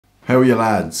How are you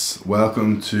lads?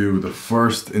 Welcome to the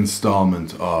first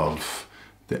installment of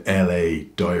the LA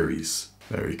Diaries.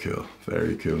 Very cool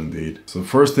indeed. So the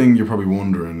first thing you're probably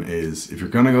wondering is, if you're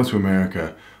gonna go to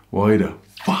America, why the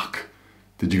fuck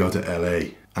did you go to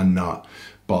LA and not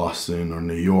Boston or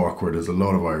New York, where there's a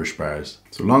lot of Irish bars?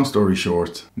 So long story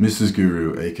short, Mrs.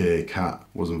 Guru, aka Kat,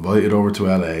 was invited over to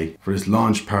LA for this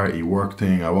launch party work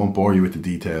thing. I won't bore you with the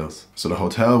details. So the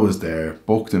hotel was there,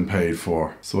 booked and paid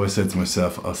for. So I said to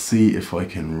myself, I'll see if I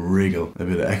can wriggle a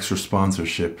bit of extra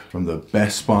sponsorship from the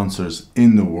best sponsors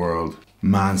in the world,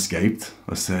 Manscaped.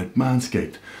 I said,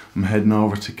 Manscaped, I'm heading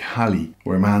over to Cali,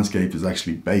 where Manscaped is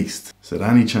actually based. I said,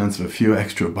 any chance of a few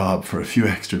extra bob for a few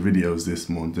extra videos this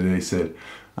month? And they said,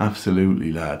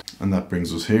 absolutely lad. And that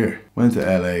brings us here. Went to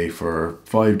LA for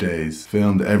 5 days,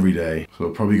 filmed every day, so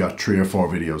probably got 3 or 4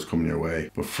 videos coming your way.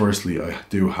 But firstly, I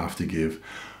do have to give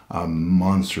a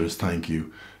monstrous thank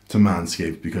you to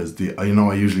Manscaped, because I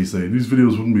usually say these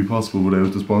videos wouldn't be possible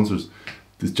without the sponsors.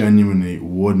 This genuinely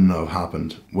wouldn't have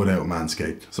happened without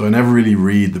Manscaped. So I never really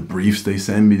read the briefs they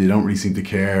send me, they don't really seem to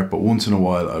care, but once in a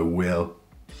while I will.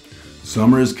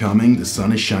 Summer is coming, the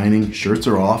sun is shining, shirts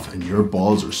are off, and your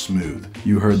balls are smooth.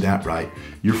 You heard that right.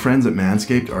 Your friends at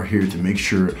Manscaped are here to make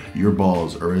sure your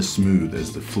balls are as smooth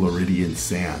as the Floridian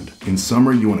sand. In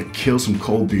summer, you want to kill some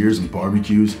cold beers and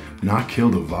barbecues, not kill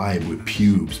the vibe with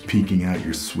pubes peeking out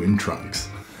your swim trunks.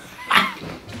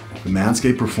 The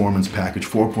Manscaped Performance Package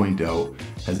 4.0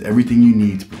 has everything you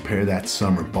need to prepare that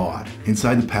summer bod.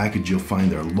 Inside the package, you'll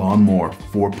find their Lawnmower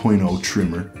 4.0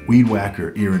 trimmer, Weed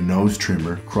Whacker ear and nose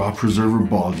trimmer, Crop Preserver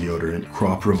ball deodorant,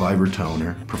 Crop Reviver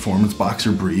toner, Performance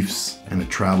Boxer briefs, and a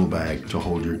travel bag to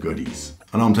hold your goodies.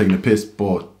 I know I'm taking a piss,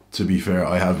 but to be fair,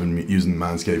 I have been using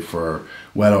Manscaped for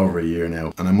well over a year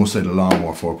now, and I must say the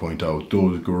Lawnmower 4.0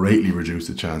 does greatly reduce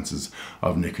the chances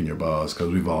of nicking your balls, because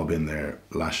we've all been there,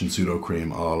 lashing pseudo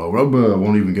cream all over. I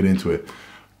won't even get into it.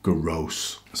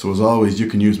 Gross. So as always, you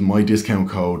can use my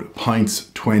discount code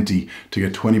PINTS20 to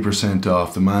get 20%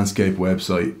 off the Manscaped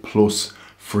website plus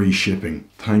free shipping.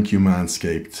 Thank you,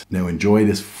 Manscaped. Now enjoy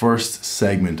this first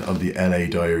segment of the LA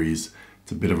Diaries.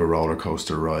 It's a bit of a roller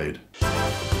coaster ride.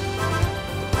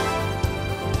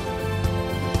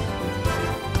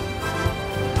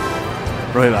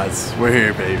 Right lads, we're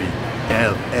here baby.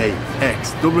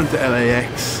 LAX, Dublin to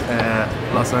LAX,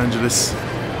 Los Angeles,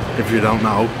 if you don't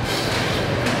know.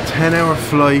 10-hour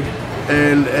flight.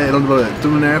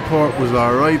 Dublin airport was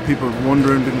alright. People were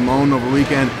wondering, been moaning over the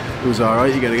weekend. It was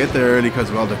alright, you gotta get there early because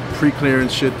of all the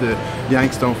pre-clearance shit the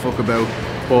Yanks don't fuck about.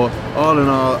 But all in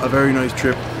all, a very nice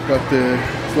trip. Got the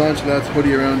Slanch lads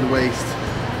hoodie around the waist.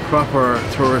 Proper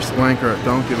tourist wanker,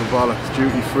 don't give a bollocks,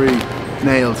 duty free.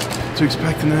 Nailed. To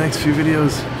expect in the next few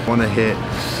videos. Want to hit,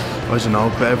 I don't know,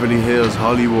 Beverly Hills,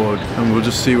 Hollywood, and we'll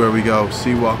just see where we go.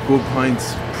 See what good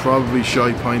pints, probably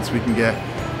shy pints we can get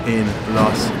in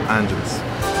Los Angeles.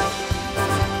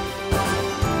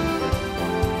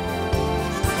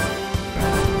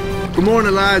 Good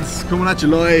morning lads, coming at you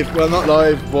live. Well, not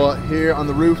live, but here on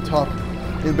the rooftop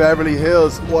in Beverly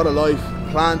Hills. What a life.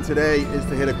 Plan today is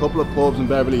to hit a couple of pubs in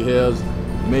Beverly Hills,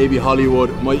 maybe Hollywood,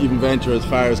 might even venture as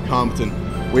far as Compton.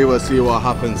 We will see what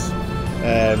happens.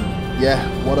 Yeah,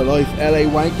 what a life. LA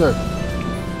wanker.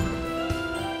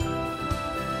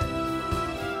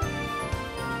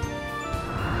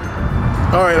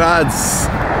 Alright lads,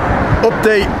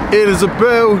 update. It is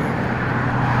about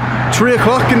 3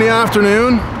 o'clock in the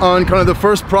afternoon on kind of the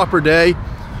first proper day.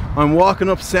 I'm walking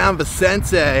up San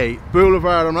Vicente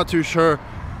Boulevard, I'm not too sure.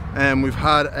 We've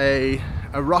had a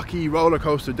rocky roller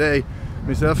coaster day.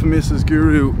 Myself and Mrs.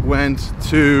 Guru went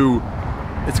to,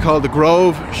 it's called the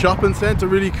Grove Shopping Centre,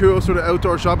 really cool sort of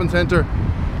outdoor shopping centre,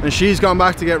 and she's gone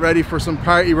back to get ready for some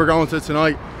party we're going to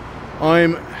tonight.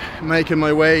 I'm making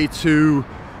my way to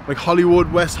like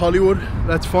Hollywood, West Hollywood.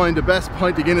 Let's find the best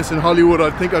pint of Guinness in Hollywood. I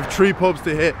think I've 3 pubs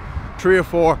to hit, 3 or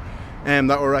 4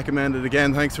 that were recommended.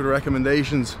 Again, thanks for the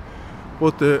recommendations.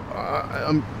 But 10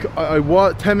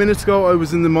 minutes ago I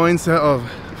was in the mindset of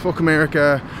fuck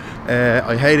America,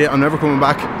 I hate it, I'm never coming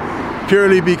back,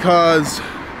 purely because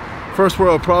first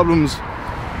world problems,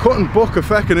 couldn't book a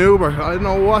feckin' Uber. I don't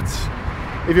know what,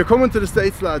 if you're coming to the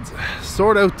States lads,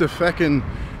 sort out the feckin'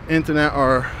 internet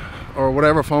or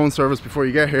whatever phone service before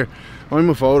you get here. I'm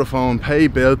a Vodafone, pay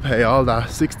bill, pay all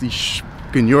that, 60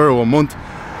 euro a month,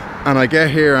 and I get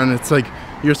here and it's like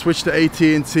you're switched to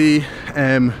AT&T,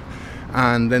 and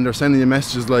then they're sending you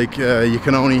messages like you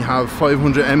can only have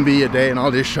 500 MB a day and all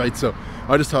this shit. So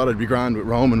I just thought I'd be grand with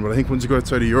roaming, but I think once you go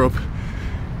outside of Europe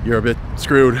you're a bit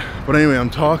screwed. But anyway, I'm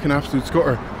talking absolute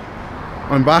scutter.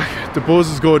 I'm back, the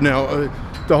buzz is good now.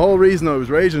 The whole reason I was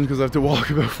raging because I have to walk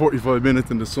about 45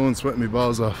 minutes in the sun, sweating my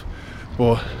balls off.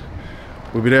 But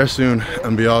we'll be there soon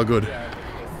and be all good.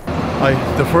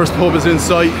 The first pub is in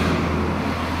sight.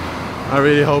 I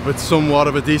really hope it's somewhat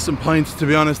of a decent pint. To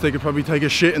be honest, they could probably take a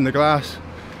shit in the glass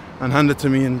and hand it to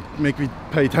me and make me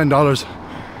pay $10.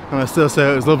 And I still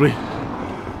say it was lovely.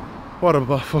 What a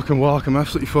fucking walk. I'm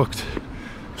absolutely fucked.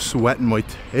 Sweating my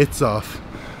tits off.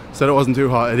 Said it wasn't too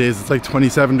hot. It is. It's like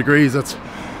 27 degrees. That's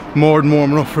more than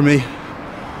warm enough for me.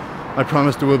 I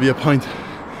promise there will be a pint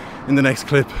in the next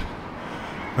clip.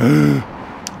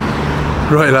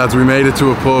 Right lads, we made it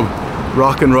to a pub.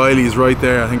 Rock and Riley's right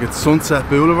there. I think it's Sunset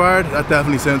Boulevard. That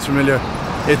definitely sounds familiar.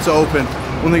 It's open.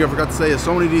 One thing I forgot to say is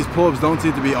so many of these pubs don't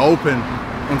seem to be open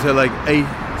until like 8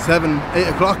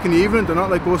 o'clock in the evening. They're not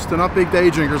like us, they're not big day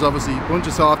drinkers obviously, bunch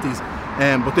of softies,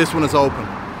 but this one is open.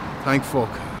 Thank fuck.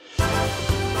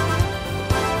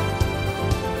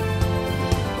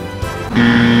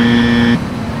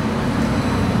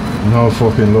 No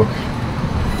fucking look.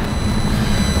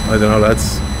 I don't know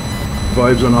lads,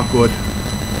 vibes are not good.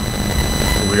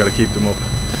 But we gotta keep them up.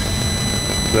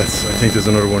 I think there's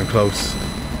another one close.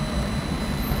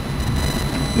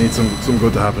 Need some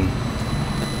good to happen.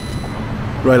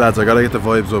 Right lads, I gotta get the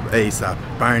vibes up ASAP.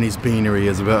 Barney's Beanery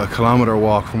is about a kilometre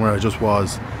walk from where I just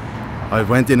was. I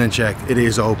went in and checked, it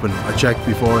is open. I checked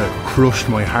before, it crushed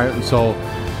my heart and soul.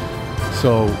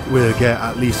 So we'll get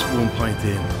at least 1 pint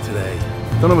in today.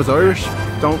 Don't know if it's Irish,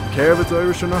 don't care if it's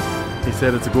Irish or not. He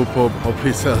said it's a good pub,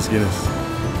 hopefully it sells Guinness.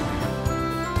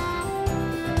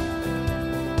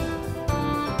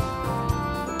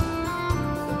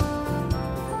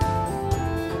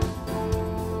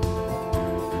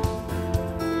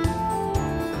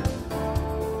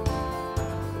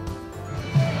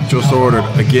 Just ordered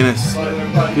a Guinness.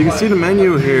 You can see the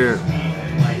menu here.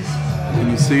 Can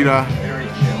you see that?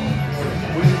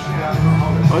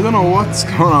 I don't know what's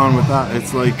going on with that.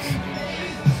 It's like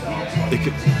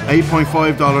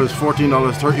 $8.5,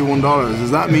 $14, $31.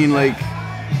 Does that mean like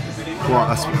what,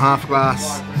 a half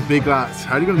glass, a big glass?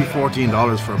 How are you going to be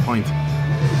 $14 for a pint?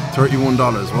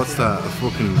 $31. What's that? A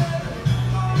fucking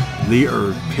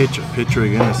litre pitcher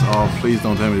of Guinness. Oh, please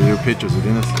don't tell me to do pictures of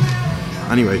Guinness.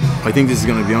 Anyway, I think this is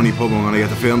going to be the only pub I'm going to get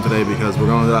to film today because we're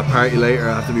going to that party later.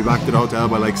 I have to be back to the hotel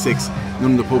by like 6.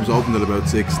 None of the pubs open till about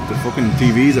 6. The fucking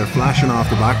TVs are flashing off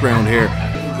the background here.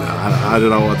 I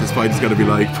don't know what this fight is going to be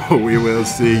like, but we will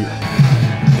see.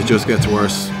 It just gets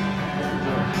worse.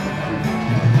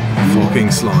 Fucking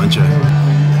sláinte.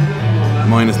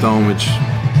 Minus Domage.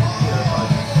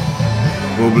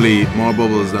 Bubbly, more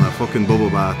bubbles than a fucking bubble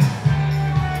bath.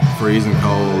 Freezing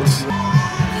cold.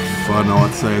 I don't know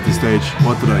what to say at this stage.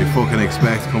 What did I fucking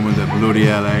expect coming to bloody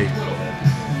LA?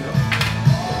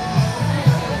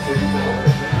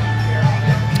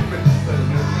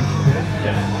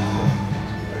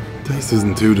 Taste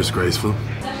isn't too disgraceful.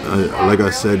 Like I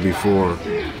said before,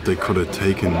 they could have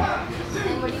taken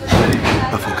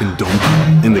a fucking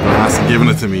dump in the glass and given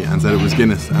it to me and said it was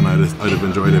Guinness, and I'd have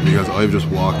enjoyed it because I've just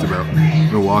been walking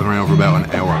around for about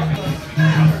an hour.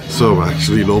 So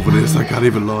actually loving this, I can't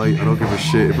even lie, I don't give a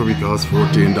shit. It probably cost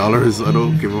 $14, I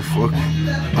don't give a fuck.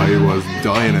 I was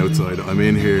dying outside. I'm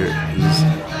in here, this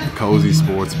cozy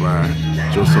sports bar,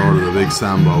 just ordered a big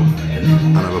Sambo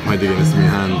and I have a pint of Guinness in my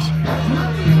hand.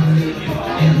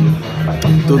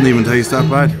 Doesn't even taste that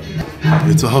bad.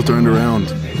 It's all turned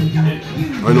around.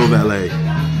 I love LA.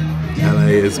 LA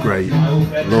is great.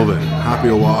 Love it. Happy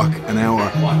to walk an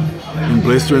hour in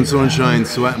blistering sunshine,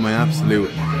 sweating my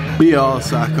absolute be all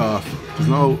sack off. There's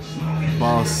no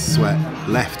boss sweat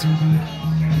left.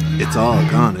 It's all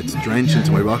gone. It's drenched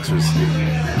into my boxers.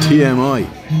 TMI.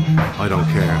 I don't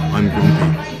care. I'm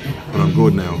grumpy. But I'm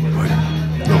good now.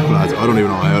 Look lads, I don't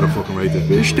even know how to fucking rate this.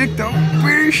 Bit of stick though.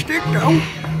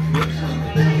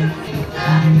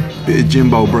 Bit of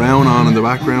Jimbo Brown on in the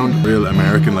background. Real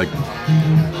American like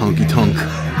honky tonk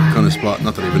kind of spot.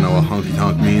 Not that I even know what honky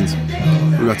tonk means.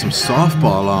 We got some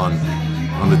softball on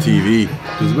the TV.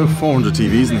 There's about 400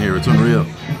 TVs in here, it's unreal.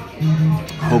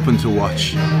 Hoping to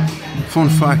watch. Fun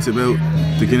fact about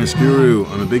the Guinness Guru,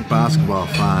 I'm a big basketball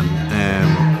fan.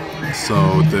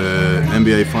 So the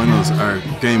NBA Finals,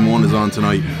 game 1 is on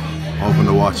tonight. Hoping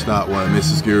to watch that while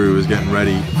Mrs. Guru is getting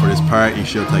ready for this party.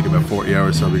 She'll take about 40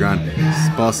 hours, so I'll be grand.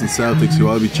 Boston Celtics, who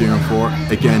I'll be cheering for,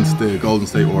 against the Golden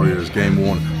State Warriors, game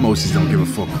 1. Mosties don't give a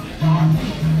fuck.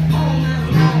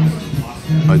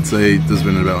 I'd say there's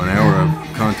been about an hour of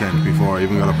content before I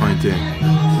even got a pint in.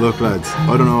 Look lads,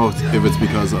 I don't know if it's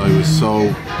because I was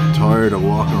so tired of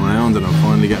walking around and I'm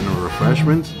finally getting a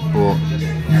refreshment, but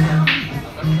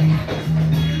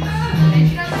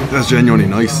that's genuinely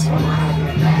nice.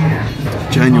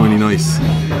 Genuinely nice.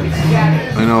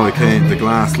 I know the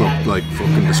glass looked like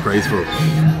fucking disgraceful.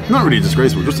 Not really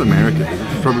disgraceful, just American.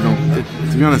 Probably don't.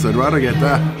 To be honest, I'd rather get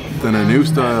that than a new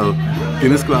style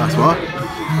Guinness glass. What?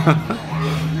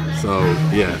 So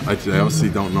yeah, I obviously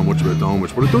don't know much about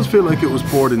Dunwich, but it does feel like it was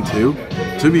poured in two.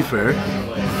 To be fair.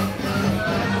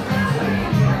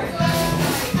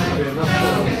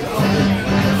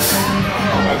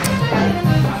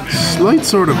 Slight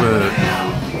sort of a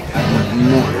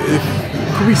more.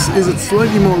 Is it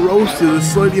slightly more roasted? It's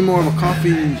slightly more of a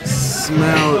coffee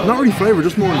smell. Not really flavour,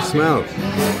 just more of a smell.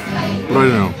 But I don't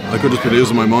know. I could just be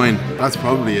losing my mind. That's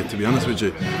probably it, to be honest with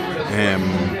you.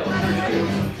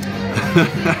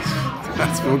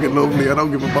 That's fucking lovely. I don't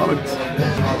give a bollocks.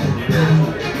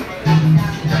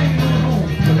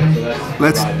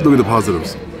 Let's look at the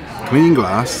positives. Clean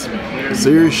glass,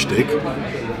 serious shtick.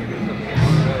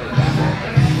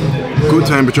 Good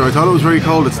temperature. I thought it was very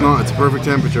cold. It's not. It's a perfect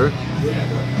temperature.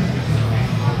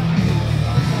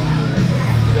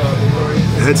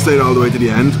 Head stayed all the way to the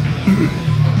end.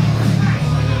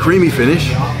 Creamy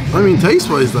finish. I mean,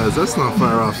 taste-wise, lads, that's not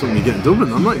far off something you get in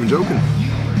Dublin. I'm not even joking.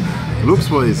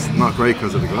 Looks-wise, not great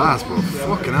because of the glass, but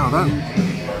fucking hell, that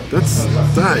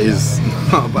is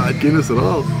not a bad Guinness at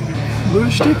all. Look at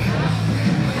the shtick.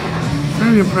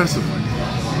 Very impressive.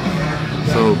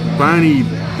 So, Barney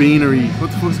Beanery,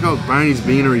 what the fuck's it called? Barney's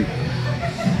Beanery.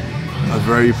 A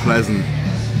very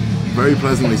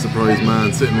pleasantly surprised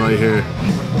man sitting right here.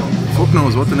 Fuck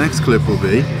knows what the next clip will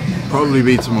be. Probably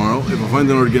be tomorrow. If I find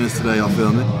another Guinness today, I'll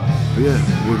film it. But yeah,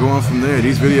 we'll go on from there.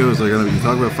 These videos are going to be,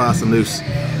 talking about fast and loose.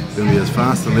 It's going to be as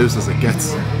fast and loose as it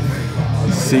gets.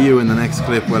 See you in the next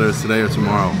clip, whether it's today or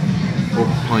tomorrow. Up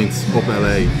pints, up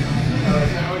LA.